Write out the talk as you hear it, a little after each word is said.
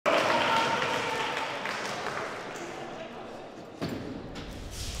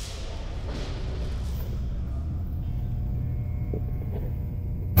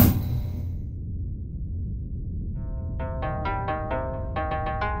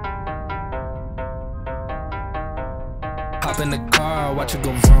in the car, watch it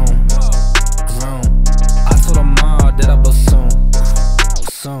go vroom, vroom. I told her mom that I blow soon,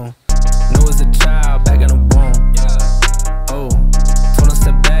 soon. Knew as a child, back in the womb. Oh, told her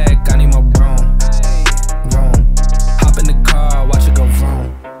step back, I need my broom, vroom. Hop in the car, watch it go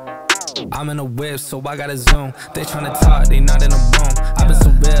vroom. I'm in a whip, so I gotta zoom. They tryna talk, they not in the room. I been so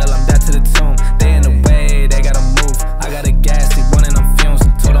real, I'm dead to the tomb. They in the way, they gotta move. I got a gas, they running on fumes.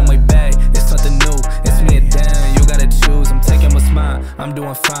 Told them way back, it's something new. It's me and Dan, you gotta choose. I'm taking what's mine, I'm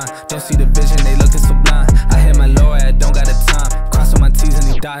doing fine. Don't see the vision, they looking so blind. I hit my lawyer, I don't got the time. Crossing my T's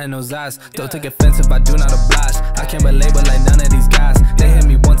and he dotting those eyes. Don't take offense if I do not oblige. I can't relate but like none of these guys. They hit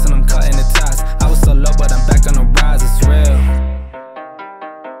me once and I'm cutting the ties. I was so low but I'm back on the rise, it's real.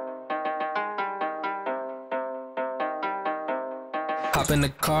 Hop in the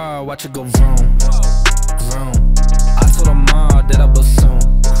car, watch it go vroom, vroom. I told her mom that I blow soon,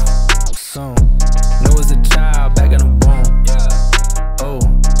 soon. Knew as a child, back in the womb. Oh,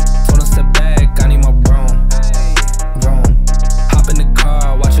 told her step back, I need my broom, vroom. Hop in the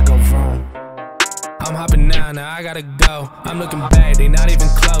car, watch it go vroom. I'm hopping now I gotta go. I'm looking back, they not even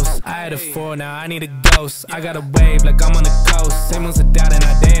close. I had a 4, now I need a ghost. I got a wave like I'm on the coast. Same ones are doubting,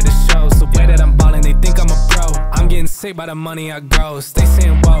 I dare the show. So way that I'm ballin', they think I'm a pro. I'm getting sick by the money I gross. They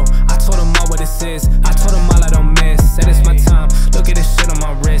saying whoa, I told them all what this is. I told them all I don't miss. Said it's my time, look at this shit on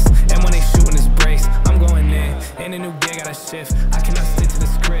my wrist. And when they shooting this breaks, I'm going in a new gig, gotta shift. I cannot stick to the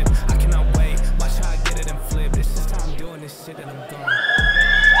script, I cannot wait. Watch how I get it and flip. This is how I'm doing this shit and I'm going.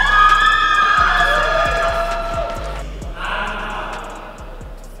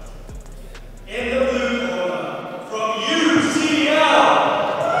 In the blue corner, from UCL,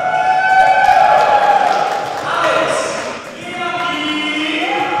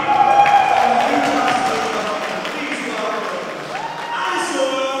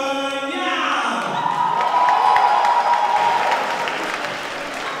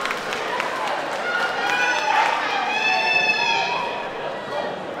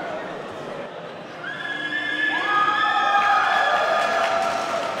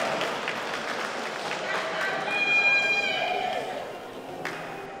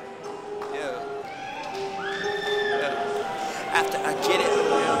 After I get it, I'm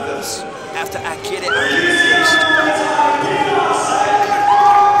nervous. After I get it, I'm nervous.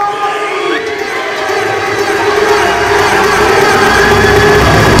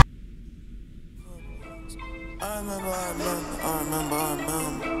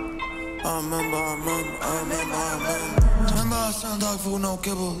 Remember I was selling dog food, no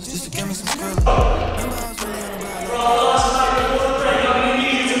kibbles, just to give me some scribbles. Remember I was really on the bad. for our last night before the break, I'm going to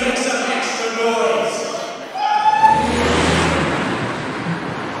need you to make some extra noise.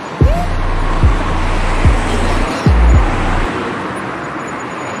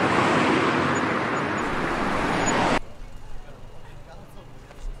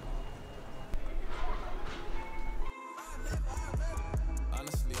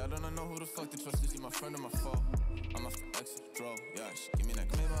 Honestly, I don't know who the fuck to trust. Is she my friend or my foe? I'm a extra draw. Yeah, she give me that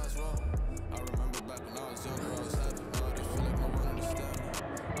claim as well. I remember back when I was younger, I was happy. Now they feel like no one understand me.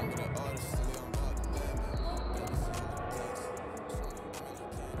 I'm with an artist, still young block, baby.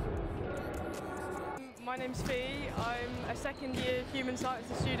 My name's Fee. I'm a second-year human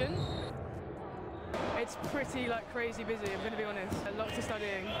sciences student. It's pretty crazy busy, I'm going to be honest. Lots of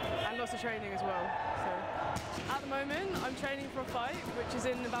studying and lots of training as well. So, at the moment, I'm training for a fight, which is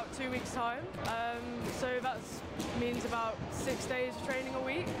in about 2 weeks' time. So that means about 6 days of training a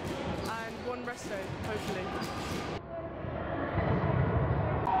week and 1 rest day, hopefully.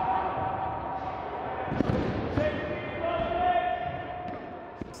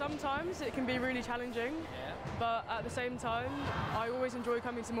 Sometimes it can be really challenging, but at the same time, I always enjoy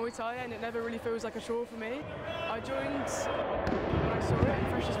coming to Muay Thai and it never really feels like a chore for me. I joined when I saw it in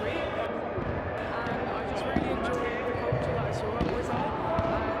Freshers Week, and I just really enjoy the culture that I saw at Muay Thai,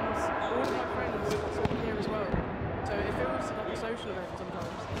 and all of my friends are sort of here as well. So it feels like a social event sometimes.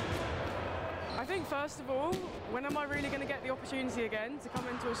 I think first of all, when am I really going to get the opportunity again to come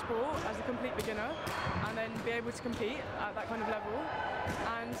into a sport as a complete beginner and then be able to compete at that kind of level?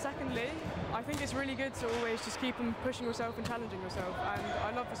 And secondly, I think it's really good to always just keep on pushing yourself and challenging yourself, and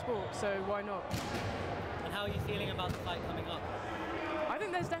I love the sport, so why not? And how are you feeling about the fight coming up? I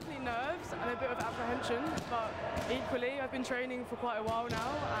think there's definitely nerves and a bit of apprehension, but equally I've been training for quite a while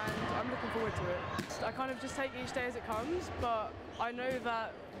now and I'm looking forward to it. I kind of just take each day as it comes, but I know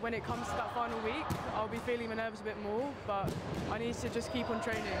that when it comes to that final week, I'll be feeling the nerves a bit more, but I need to just keep on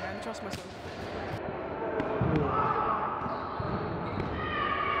training and trust myself.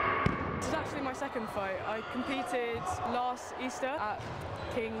 This is actually my second fight. I competed last Easter at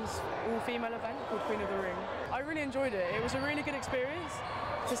King's all-female event called Queen of the Ring. I really enjoyed it. It was a really good experience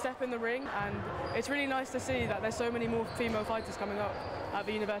to step in the ring, and it's really nice to see that there's so many more female fighters coming up at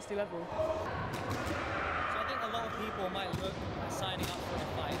the university level. So I think a lot of people might look at signing up for a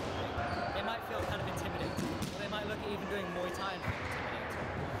fight, they might feel kind of intimidated, or they might look at even doing Muay Thai and feel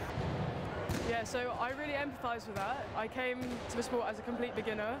intimidated. Yeah, so I really empathise with that. I came to the sport as a complete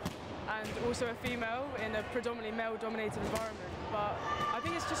beginner and also a female in a predominantly male-dominated environment, but I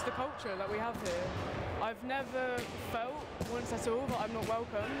think it's just the culture that we have here. I've never felt once at all that I'm not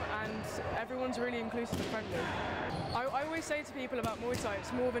welcome, and everyone's really inclusive and friendly. I always say to people about Muay Thai,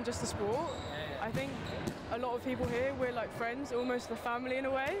 it's more than just a sport. I think a lot of people here, we're like friends, almost a family in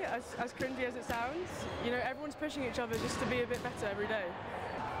a way, as cringy as it sounds. You know, everyone's pushing each other just to be a bit better every day.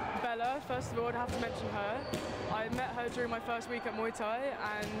 Bella, first of all, I'd have to mention her. I met her during my first week at Muay Thai,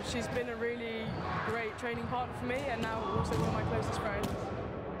 and she's been a really great training partner for me, and now also one of my closest friends.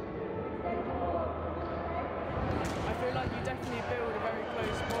 I feel like you definitely build a very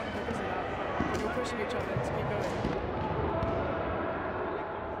close bond because of that, when you're pushing each other to keep going.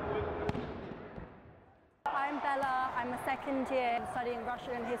 I'm Bella. I'm a second year studying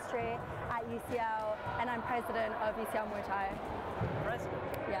Russian history at UCL, and I'm president of UCL Muay Thai. President?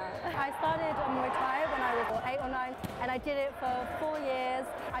 Yeah. I started Muay Thai when I was 8 or 9, and I did it for 4 years.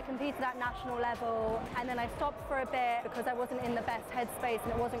 I competed at national level, and then I stopped for a bit because I wasn't in the best headspace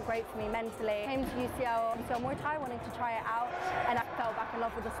and it wasn't great for me mentally. I came to UCL Muay Thai wanting to try it out, and I fell back in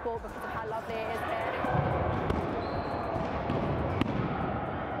love with the sport because of how lovely it is here.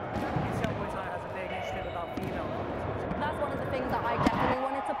 UCL Muay Thai has a big initiative about female fighters. That's one of the things that I definitely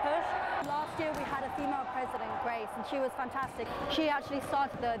wanted to push. Last year we had a female president, Grace, and she was fantastic. She actually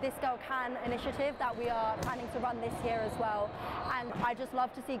started the This Girl Can initiative that we are planning to run this year as well. And I just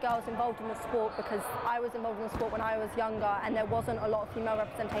love to see girls involved in the sport because I was involved in the sport when I was younger and there wasn't a lot of female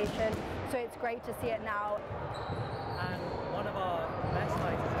representation. So it's great to see it now. And one of our best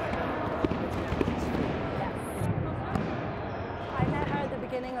fighters right now is Yes. I met her at the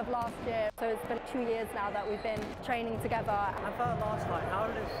beginning of last year, so it's been 2 years now that we've been training together. And for her last fight, how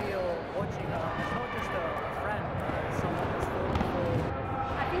did it feel watching her? It's not just a friend, but someone that's fought before.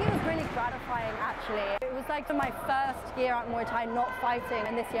 I think it was really gratifying actually. It was like my first year at Muay Thai not fighting,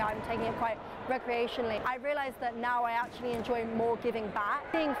 and this year I'm taking it quite recreationally. I realised that now I actually enjoy more giving back.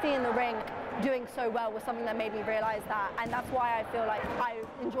 Seeing Fee in the ring doing so well was something that made me realise that, and that's why I feel like I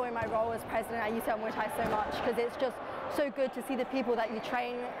enjoy my role as president at UCL Muay Thai so much, because it's just so good to see the people that you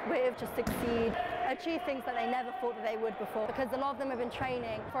train with just succeed, achieve things that they never thought that they would before, because a lot of them have been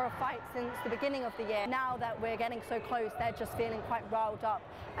training for a fight since the beginning of the year. Now that we're getting so close, they're just feeling quite riled up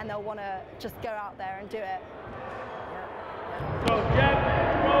and they'll want to just go out there and do it. Go, jab,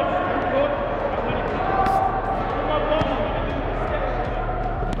 cross, good.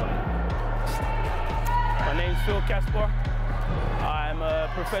 My name's Phil Casper. I'm a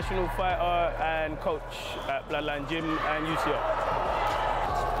professional fighter and coach at Bloodline Gym and UCL.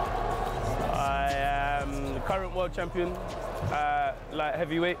 I am the current world champion at light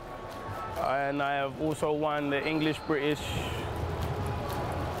heavyweight, and I have also won the English, British,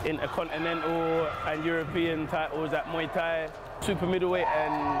 intercontinental and European titles at Muay Thai, super middleweight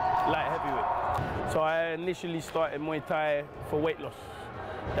and light heavyweight. So I initially started Muay Thai for weight loss.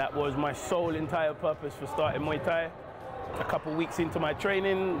 That was my sole entire purpose for starting Muay Thai. A couple weeks into my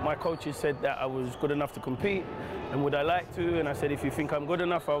training, my coaches said that I was good enough to compete and would I like to, and I said if you think I'm good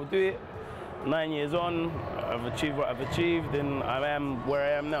enough, I'll do it. 9 years on, I've achieved what I've achieved and I am where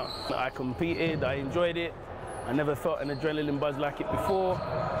I am now. I competed, I enjoyed it. I never felt an adrenaline buzz like it before,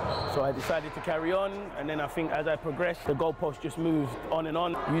 so I decided to carry on, and then I think as I progressed, the goalpost just moved on and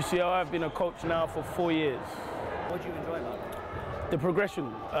on. UCL, I've been a coach now for 4 years. What do you enjoy about it? The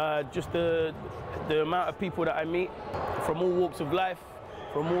progression, just the amount of people that I meet from all walks of life,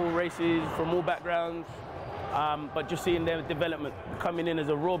 from all races, from all backgrounds, but just seeing their development, coming in as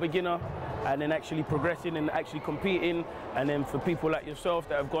a raw beginner and then actually progressing and actually competing, and then for people like yourself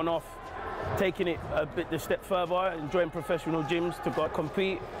that have gone off, taking it a step further, enjoying professional gyms to go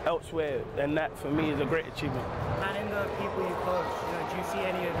compete elsewhere, and that for me is a great achievement. And in the people you coach, do you see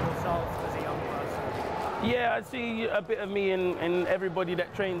any of yourself as a young person? Yeah, I see a bit of me in everybody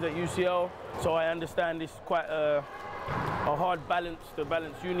that trains at UCL, so I understand it's quite a hard balance to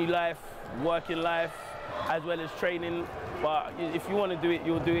balance uni life, working life, as well as training. But if you want to do it,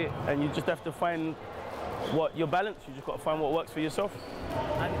 you'll do it, and you just have to find what your balance. You just got to find what works for yourself.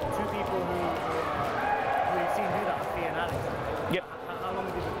 And two people who you've seen do that, Fee and Alex. Yep. How long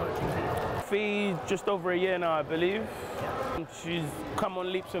have you been coaching Fee? Fee, just over a year now, I believe. Yeah. She's come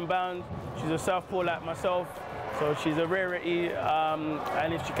on leaps and bounds. She's a southpaw like myself, so she's a rarity.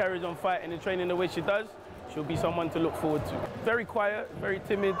 And if she carries on fighting and training the way she does, she'll be someone to look forward to. Very quiet, very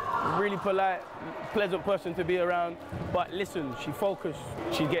timid, really polite, pleasant person to be around. But listen, she's focused.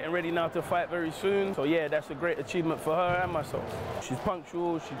 She's getting ready now to fight very soon. So yeah, that's a great achievement for her and myself. She's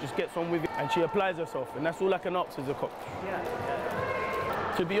punctual, she just gets on with it, and she applies herself. And that's all I can ask as a coach.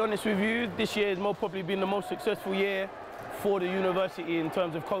 To be honest with you, this year has most probably been the most successful year for the university in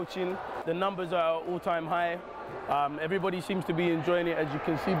terms of coaching. The numbers are all-time high. Everybody seems to be enjoying it, as you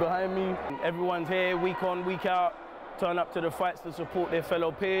can see behind me. Everyone's here week on, week out, turn up to the fights to support their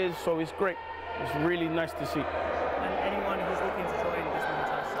fellow peers, so it's great. It's really nice to see. And anyone who's looking to join this Muay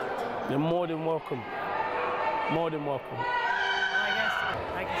Thai side? You're more than welcome. More than welcome. Well, I guess,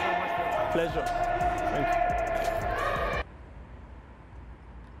 thank you so much for your time. Pleasure. Thank you.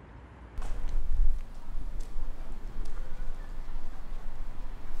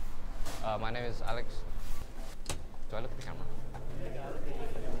 My name is Alex. Do I look at the camera?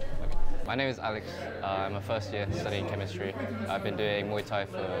 Okay. My name is Alex. I'm a first year studying chemistry. I've been doing Muay Thai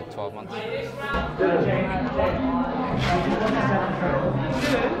for 12 months.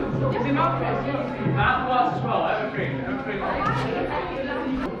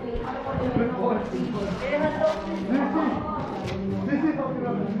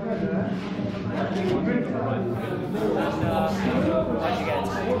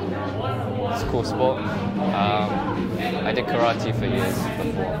 It's a cool sport. I did karate for years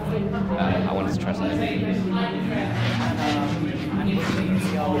before, and I wanted to try something.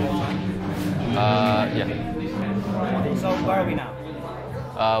 Yeah. So where are we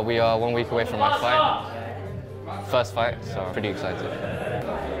now? We are 1 week away from my fight. First fight, so I'm pretty excited.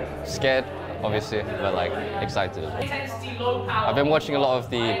 Scared, obviously, but like excited. I've been watching a lot of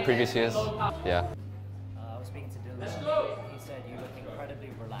the previous years. Yeah. I was speaking to Dylan. He said you look incredibly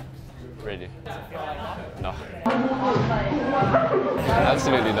relaxed. Really? Does it feel like that? No.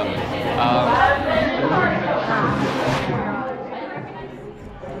 Absolutely not.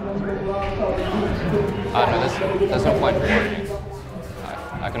 I don't know, there's no point really.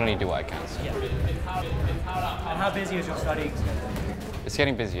 I can only do what I can. So. Yeah. And how busy is your studying schedule? It's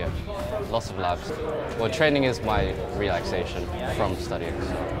getting busier. Lots of labs. Well, training is my relaxation from studying.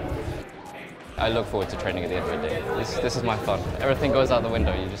 So. I look forward to training at the end of the day. This is my fun. Everything goes out the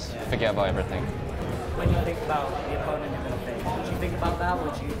window. You just forget about everything. When you think about the opponent you're going to face, would you think about that, or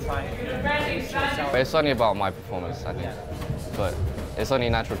would you try and pace yourself? It's only about my performance, I think. Yeah. But it's only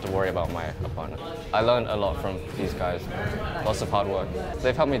natural to worry about my opponent. I learned a lot from these guys. Lots of hard work.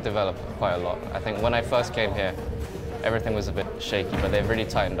 They've helped me develop quite a lot. I think when I first came here, everything was a bit shaky, but they've really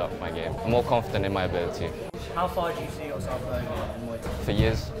tightened up my game. I'm more confident in my ability. How far do you see yourself going in Muay Thai? For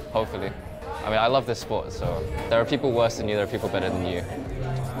years, hopefully. I mean, I love this sport, so there are people worse than you, there are people better than you,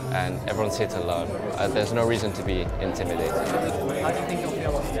 and everyone's here to learn. There's no reason to be intimidated. How do you think you'll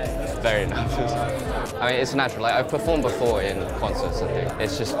feel on stage? Very nervous. I mean, it's natural. Like, I've performed before in concerts and things.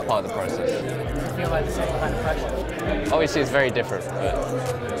 It's just part of the process. Does it feel like the same kind of pressure? Obviously, it's very different, but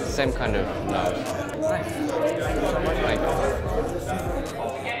it's the same kind of nerves. Thank you. Thank you.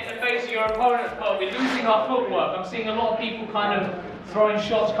 Get in the face of your opponent, but we're losing our footwork. I'm seeing a lot of people kind of throwing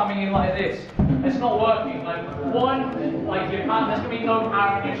shots coming in like this. It's not working. Like, one, like there's gonna be no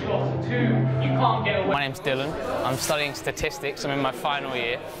power in your shots. And two, you can't get away. My name's Dylan. I'm studying statistics. I'm in my final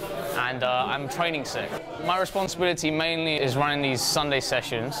year, and I'm training sick. My responsibility mainly is running these Sunday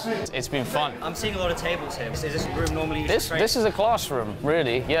sessions. It's been fun. I'm seeing a lot of tables here. Is this a room normally used to train? This is a classroom,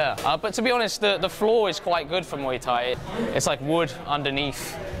 really, yeah. But to be honest, the floor is quite good for Muay Thai. It's like wood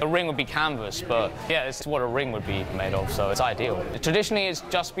underneath. The ring would be canvas, but yeah, it's what a ring would be made of, so it's ideal. Traditionally, it's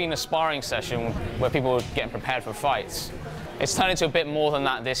just been a sparring session where people are getting prepared for fights. It's turned into a bit more than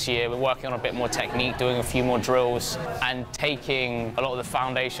that this year. We're working on a bit more technique, doing a few more drills, and taking a lot of the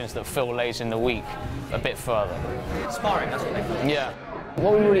foundations that Phil lays in the week a bit further. Sparring, that's what they call it. Yeah.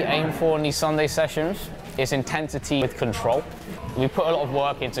 What we really aim for in these Sunday sessions is intensity with control. We put a lot of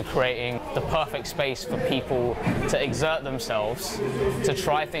work into creating the perfect space for people to exert themselves, to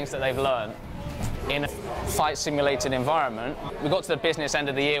try things that they've learned in a fight simulated environment. We got to the business end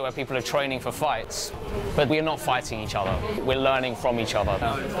of the year where people are training for fights, but we're not fighting each other. We're learning from each other.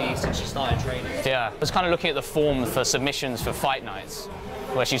 Since you started training? Yeah. I was kind of looking at the form for submissions for fight nights.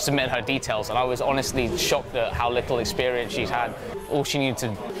 where she submitted her details, and I was honestly shocked at how little experience she's had. All she needed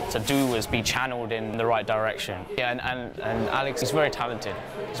to do was be channeled in the right direction. Yeah, and Alex is very talented.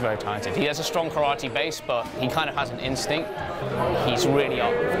 He's very talented. He has a strong karate base, but he kind of has an instinct. He's really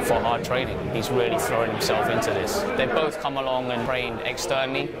up for hard training. He's really throwing himself into this. They've both come along and trained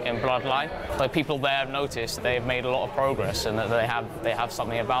externally in Bloodline. Like, people there have noticed they've made a lot of progress and that they have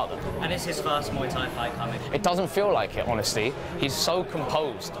something about them. And it's his first Muay Thai fight coming. It doesn't feel like it, honestly. He's so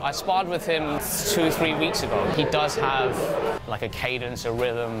composed. I sparred with him 2-3 weeks ago. He does have like a cadence, a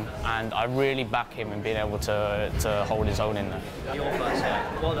rhythm, and I really back him in being able to hold his own in there. Your first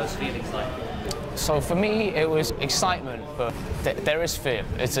fight, what are those feelings like? So for me, it was excitement, but there is fear.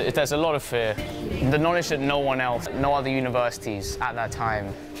 There's a lot of fear. The knowledge that no one else, no other universities at that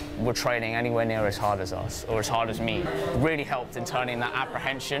time were training anywhere near as hard as us, or as hard as me, really helped in turning that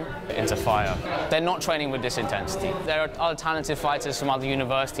apprehension into fire. They're not training with this intensity. There are other talented fighters from other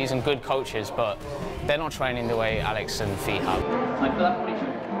universities and good coaches, but they're not training the way Alex and Fee have.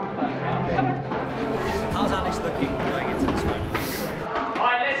 How's Alex looking going into this fight?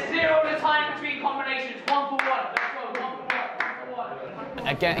 Alright, let's zero the time between combinations. 1 for 1. Let's go. 1 for 1.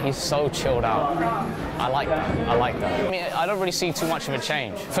 Again, he's so chilled out. I like that. I like that. I mean, I don't really see too much of a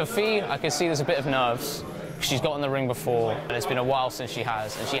change. For Fee, I can see there's a bit of nerves. She's got in the ring before, and it's been a while since she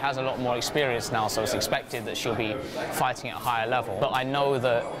has, and she has a lot more experience now, so it's expected that she'll be fighting at a higher level. But I know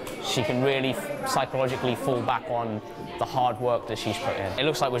that she can really psychologically fall back on the hard work that she's put in. It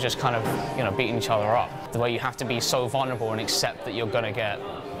looks like we're just kind of, you know, beating each other up. The way you have to be so vulnerable and accept that you're going to get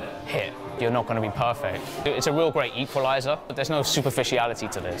hit. You're not going to be perfect. It's a real great equalizer, but there's no superficiality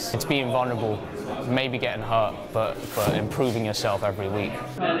to this. It's being vulnerable, maybe getting hurt, but improving yourself every week.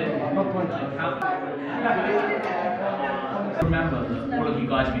 Remember that all of you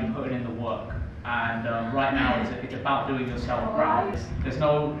guys have been putting in the work, and right now it's about doing yourself proud. There's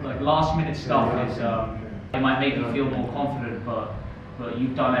no like last minute stuff. It might make you feel more confident, but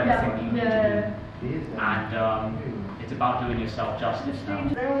you've done everything you need to do, and it's about doing yourself justice now.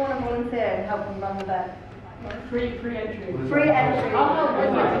 Does anyone want to volunteer and help them run the bet? Free entry. Free entry. It's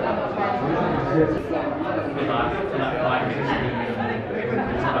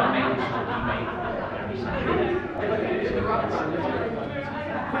about making sure that you make every single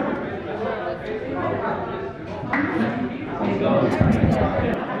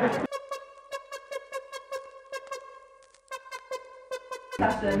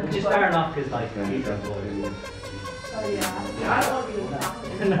Which is fair enough, because like Oh yeah. I don't want to be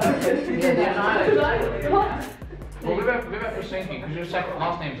Well, we went for sinking because your second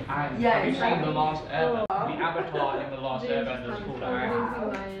last name's Ang. Yeah, have you exactly. seen The Last Airbender? The avatar in The Last Airbender is called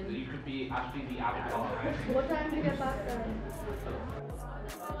Ang. You could be actually the avatar. What time do you get back then?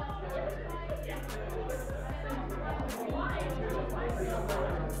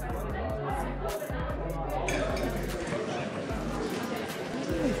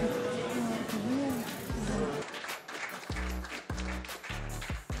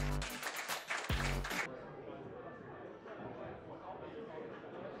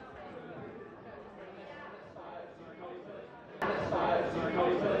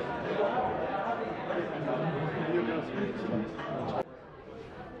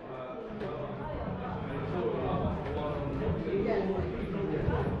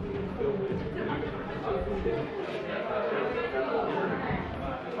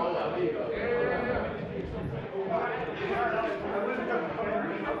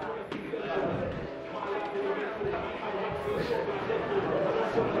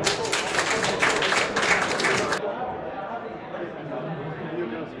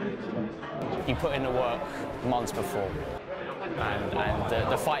 You put in the work months before,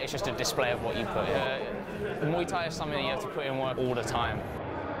 and the fight is just a display of what you put in. Muay Thai is something that you have to put in work all the time.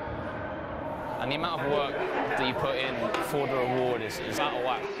 And the amount of work that you put in for the reward is out of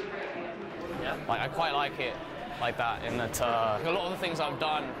whack. Like, I quite like it like that, in that a lot of the things I've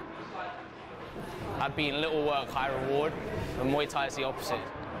done have been little work, high reward, and Muay Thai is the opposite.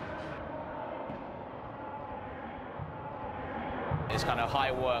 It's kind of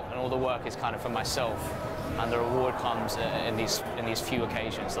high work, and all the work is kind of for myself, and the reward comes in these few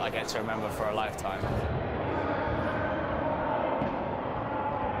occasions that I get to remember for a lifetime.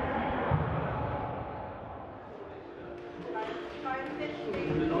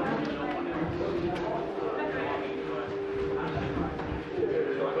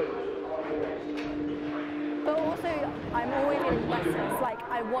 But also, I'm always in lessons. Like,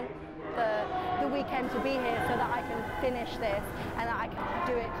 I want the weekend to be here so that I can finish this and that I can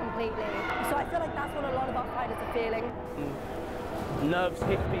do it completely. So I feel like that's what a lot of our fighters are feeling. Nerves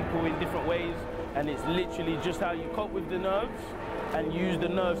hit people in different ways. and it's literally just how you cope with the nerves and use the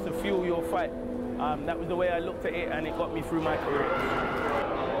nerves to fuel your fight. That was the way I looked at it, and it got me through my career.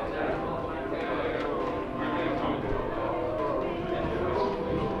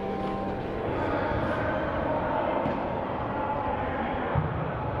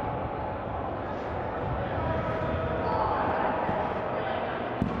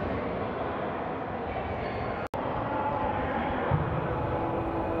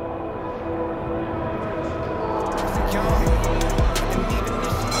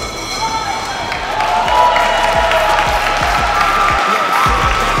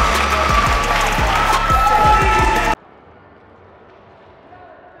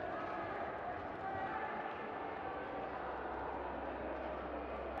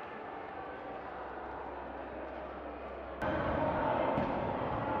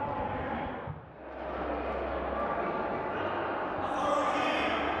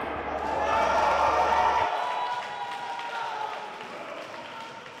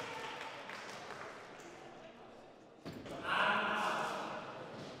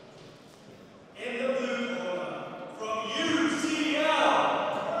 In the blue corner, from UCL,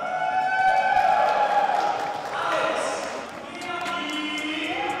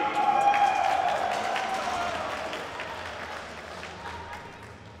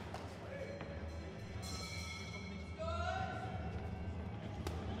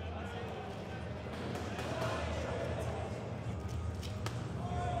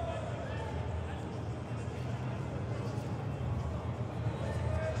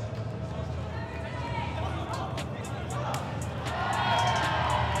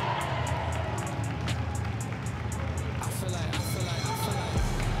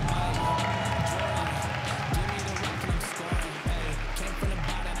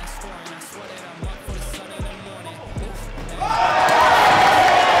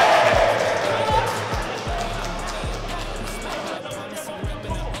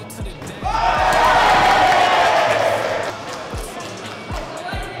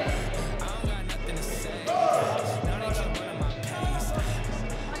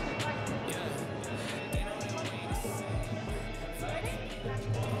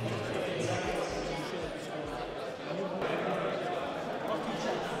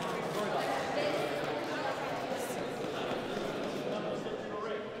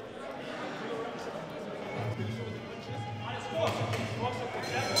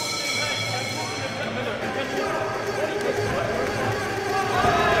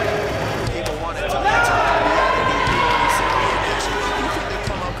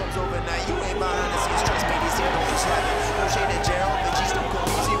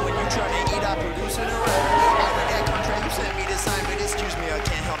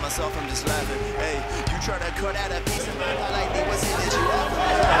 myself, I'm just laughing. Hey, you try to cut out a piece